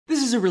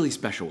is a really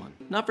special one.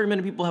 Not very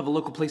many people have a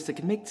local place that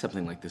can make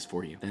something like this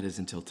for you. That is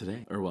until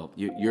today. Or well,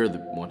 you're the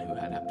one who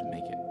had to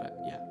make it, but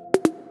yeah.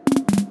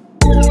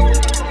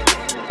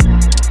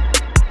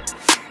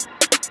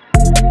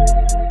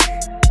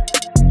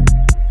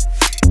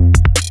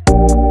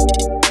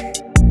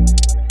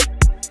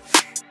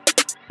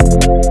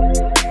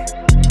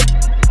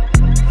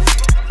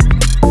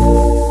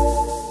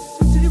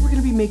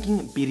 Making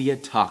birria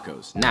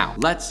tacos. Now,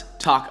 let's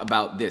talk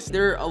about this.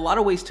 There are a lot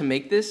of ways to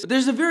make this, but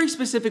there's a very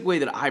specific way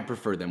that I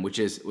prefer them, which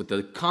is with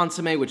the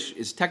consomme, which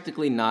is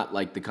technically not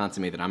like the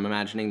consomme that I'm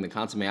imagining. The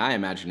consomme I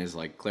imagine is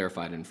like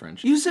clarified in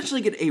French. You essentially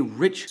get a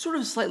rich, sort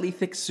of slightly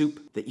thick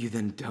soup that you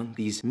then dunk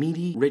these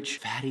meaty, rich,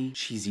 fatty,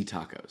 cheesy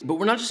tacos. But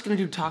we're not just gonna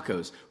do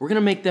tacos, we're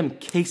gonna make them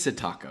quesa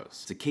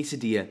tacos. It's a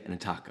quesadilla and a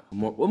taco.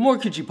 What more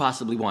could you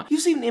possibly want?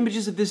 You've seen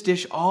images of this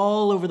dish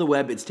all over the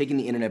web. It's taken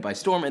the internet by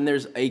storm, and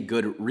there's a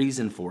good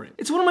reason for it.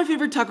 It's one of my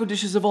favorite taco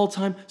dishes of all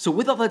time, so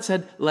with all that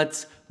said,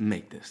 let's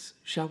make this,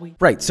 shall we?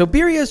 Right, so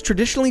birria is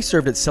traditionally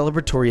served at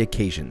celebratory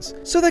occasions,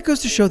 so that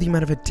goes to show the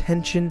amount of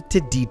attention to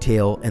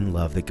detail and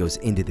love that goes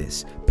into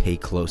this. Pay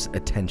close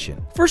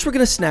attention. First, we're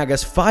gonna snag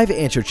us 5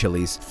 ancho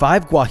chilies,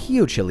 5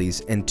 guajillo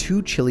chilies, and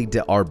 2 chili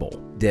de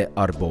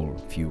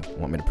arbol, if you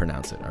want me to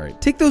pronounce it, all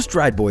right? Take those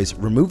dried boys,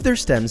 remove their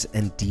stems,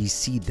 and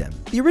de-seed them.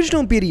 The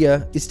original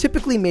birria is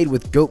typically made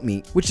with goat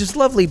meat, which is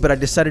lovely, but I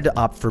decided to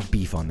opt for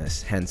beef on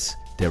this, hence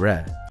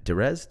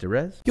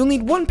Derez. You'll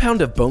need 1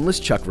 pound of boneless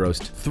chuck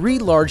roast, 3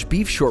 large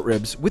beef short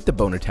ribs with the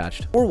bone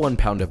attached, or 1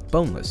 pound of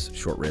boneless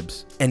short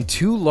ribs, and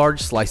 2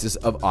 large slices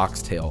of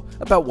oxtail,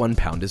 about 1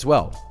 pound as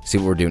well. See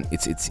what we're doing?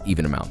 It's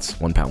even amounts.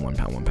 1 pound, 1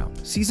 pound, 1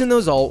 pound. Season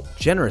those all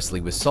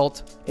generously with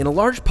salt. In a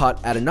large pot,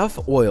 add enough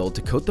oil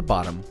to coat the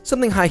bottom,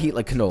 something high heat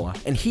like canola,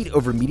 and heat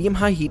over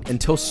medium-high heat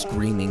until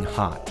screaming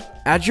hot.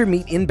 Add your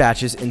meat in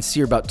batches and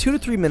sear about 2 to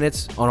 3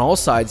 minutes on all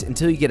sides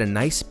until you get a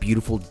nice,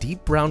 beautiful,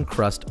 deep brown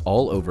crust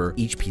all over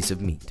each piece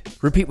of meat.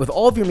 Repeat with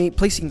all of your meat,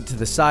 placing it to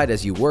the side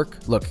as you work.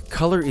 Look,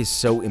 color is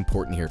so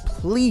important here.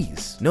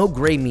 Please, no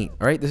gray meat,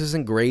 all right? This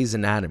isn't Grey's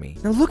Anatomy.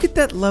 Now look at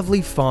that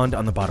lovely fond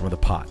on the bottom of the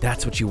pot.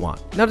 That's what you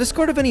want. Now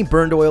discard of any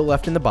burned oil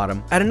left in the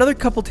bottom. Add another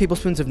couple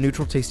tablespoons of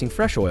neutral tasting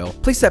fresh oil.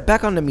 Place that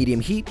back onto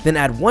medium heat. Then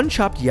add 1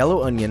 chopped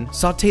yellow onion.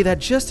 Saute that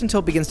just until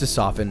it begins to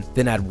soften.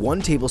 Then add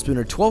 1 tablespoon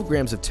or 12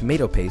 grams of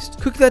tomato paste.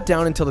 Cook that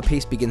down until the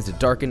paste begins to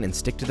darken and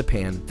stick to the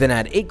pan. Then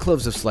add 8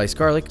 cloves of sliced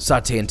garlic,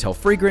 saute until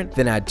fragrant,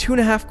 then add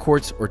 2.5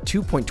 quarts or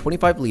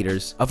 2.25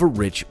 liters of a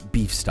rich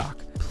beef stock.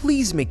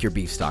 Please make your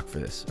beef stock for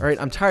this, all right?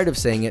 I'm tired of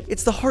saying it.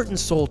 It's the heart and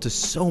soul to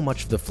so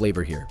much of the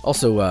flavor here.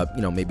 Also,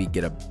 maybe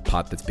get a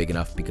pot that's big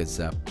enough because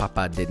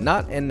Papa did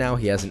not, and now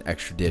he has an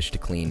extra dish to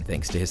clean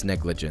thanks to his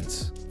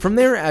negligence. From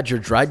there, add your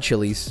dried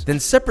chilies, then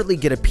separately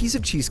get a piece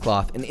of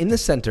cheesecloth, and in the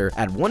center,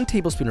 add 1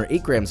 tablespoon or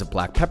 8 grams of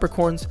black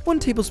peppercorns, 1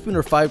 tablespoon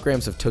or 5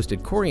 grams of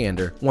toasted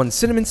coriander, 1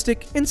 cinnamon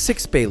stick, and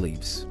 6 bay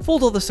leaves.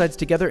 Fold all the sides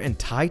together and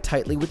tie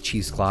tightly with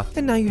cheesecloth,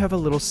 and now you have a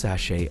little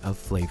sachet of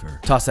flavor.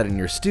 Toss that in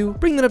your stew,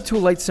 bring that up to a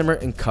light simmer,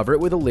 and cover it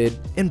with a lid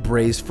and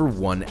braise for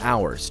 1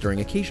 hour,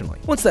 stirring occasionally.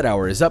 Once that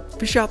hour is up,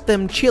 fish out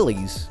them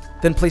chilies,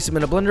 then place them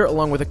in a blender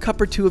along with a cup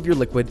or 2 of your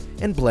liquid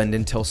and blend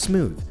until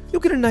smooth.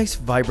 You'll get a nice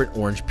vibrant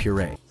orange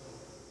puree.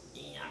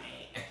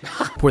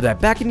 Pour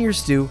that back into your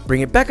stew,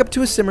 bring it back up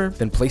to a simmer,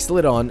 then place the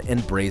lid on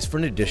and braise for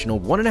an additional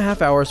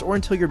 1.5 hours or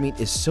until your meat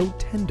is so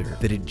tender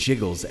that it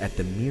jiggles at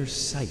the mere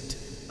sight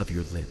of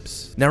your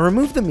lips. Now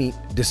remove the meat,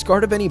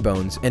 discard of any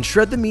bones, and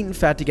shred the meat and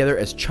fat together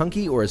as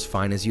chunky or as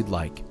fine as you'd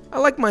like. I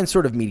like mine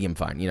sort of medium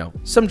fine,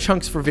 some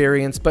chunks for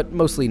variance, but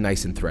mostly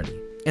nice and thready,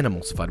 and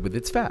emulsified with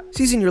its fat.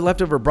 Season your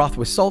leftover broth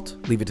with salt,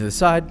 leave it to the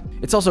side.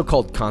 It's also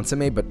called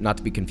consomme, but not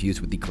to be confused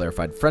with the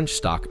clarified French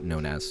stock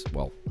known as,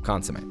 well,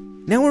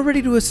 consomme. Now we're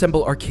ready to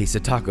assemble our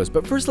quesa tacos,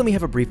 but first let me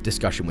have a brief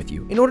discussion with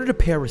you. In order to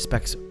pay our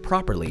respects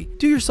properly,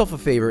 do yourself a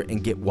favor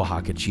and get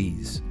Oaxaca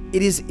cheese.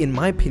 It is, in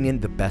my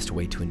opinion, the best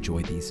way to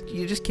enjoy these.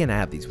 You just can't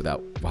have these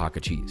without Oaxaca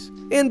cheese.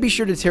 And be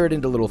sure to tear it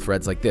into little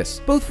threads like this,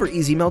 both for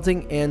easy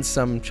melting and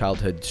some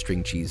childhood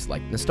string cheese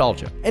like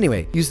nostalgia.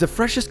 Anyway, use the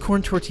freshest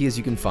corn tortillas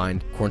you can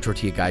find. Corn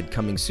tortilla guide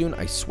coming soon,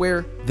 I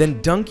swear.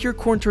 Then dunk your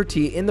corn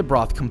tortilla in the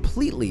broth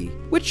completely,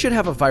 which should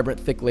have a vibrant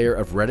thick layer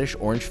of reddish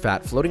orange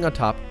fat floating on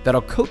top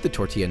that'll coat the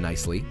tortilla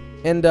nicely.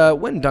 And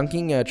when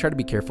dunking, try to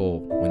be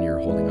careful when you're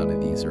holding onto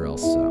these or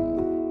else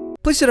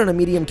place it on a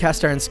medium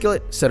cast iron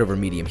skillet, set over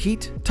medium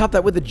heat, top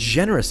that with a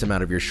generous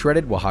amount of your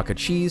shredded Oaxaca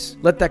cheese,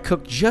 let that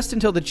cook just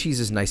until the cheese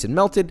is nice and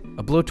melted.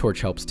 A blowtorch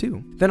helps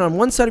too. Then on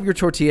one side of your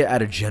tortilla,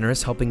 add a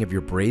generous helping of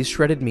your braised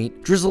shredded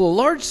meat, drizzle a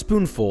large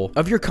spoonful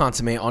of your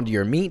consomme onto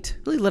your meat,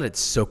 really let it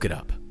soak it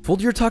up. Fold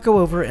your taco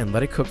over and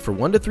let it cook for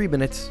 1 to 3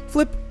 minutes,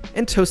 flip,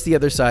 and toast the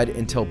other side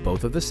until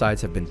both of the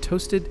sides have been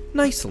toasted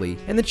nicely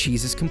and the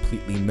cheese is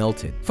completely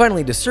melted.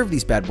 Finally, to serve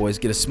these bad boys,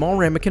 get a small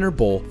ramekin or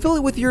bowl, fill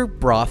it with your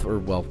broth or,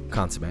 well,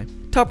 consomme,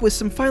 top with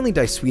some finely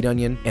diced sweet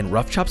onion and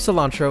rough chopped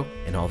cilantro,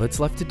 and all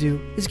that's left to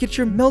do is get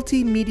your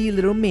melty, meaty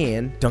little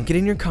man, dunk it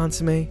in your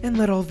consomme, and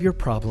let all of your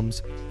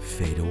problems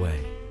fade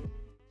away.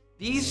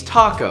 These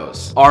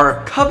tacos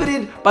are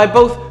coveted by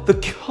both the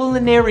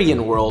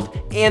culinarian world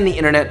and the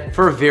internet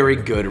for a very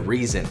good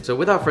reason. So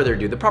without further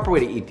ado, the proper way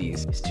to eat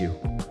these is to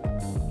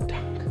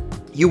dunk.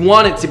 You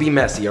want it to be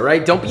messy, all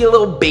right? Don't be a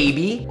little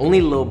baby. Only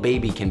a little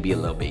baby can be a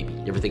little baby.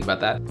 You ever think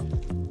about that?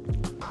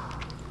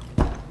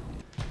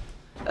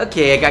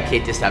 Okay, I got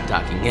Kate to stop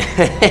talking.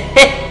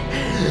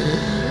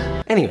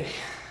 Anyway,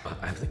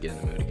 I have to get in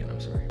the mood again, I'm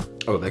sorry.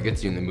 Oh, that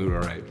gets you in the mood,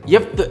 all right. You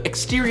have the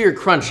exterior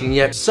crunch and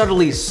yet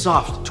subtly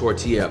soft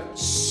tortilla,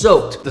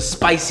 soaked, the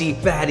spicy,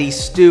 fatty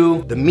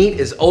stew. The meat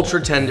is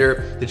ultra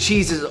tender. The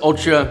cheese is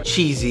ultra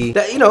cheesy.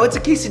 That, you know, it's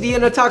a quesadilla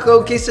and a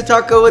taco,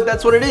 quesataco,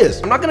 that's what it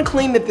is. I'm not gonna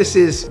claim that this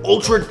is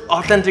ultra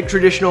authentic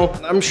traditional.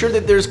 I'm sure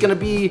that there's gonna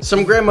be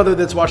some grandmother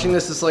that's watching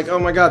this that's like, oh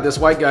my God, this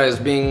white guy is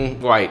being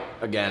white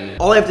again.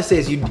 All I have to say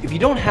is if you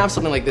don't have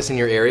something like this in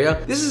your area,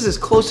 this is as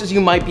close as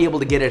you might be able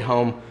to get at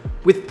home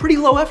with pretty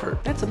low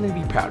effort. That's something to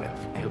be proud of.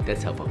 I hope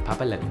that's helpful.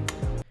 Papa love you.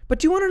 But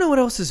do you want to know what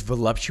else is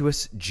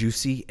voluptuous,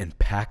 juicy, and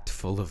packed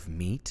full of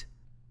meat?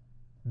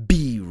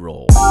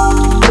 B-roll.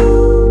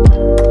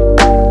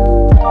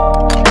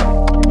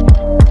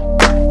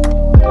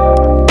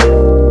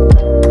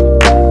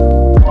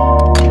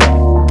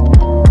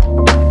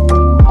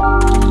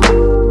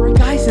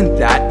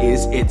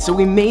 So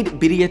we made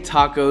birria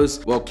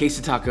tacos, well,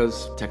 queso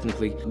tacos,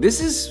 technically. This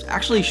is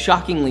actually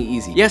shockingly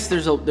easy. Yes,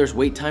 there's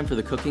wait time for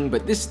the cooking,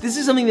 but this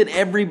is something that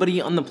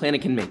everybody on the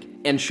planet can make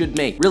and should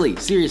make. Really,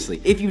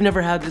 seriously. If you've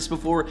never had this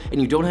before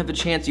and you don't have the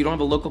chance, you don't have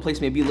a local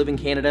place, maybe you live in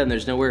Canada and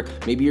there's nowhere,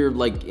 maybe you're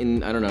like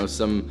in, I don't know,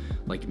 some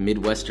like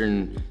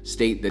Midwestern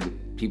state that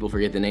people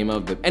forget the name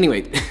of, but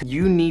anyway,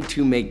 you need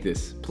to make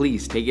this.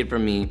 Please take it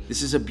from me.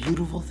 This is a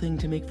beautiful thing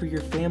to make for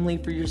your family,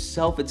 for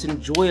yourself. It's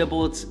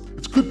enjoyable. It's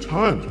good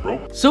times,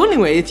 bro. So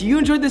anyway, if you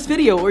enjoyed this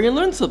video or you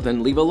learned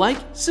something, leave a like,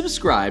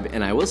 subscribe,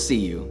 and I will see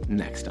you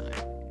next time.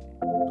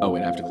 Oh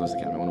wait, I have to close the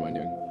camera. What am I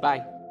doing?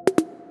 Bye.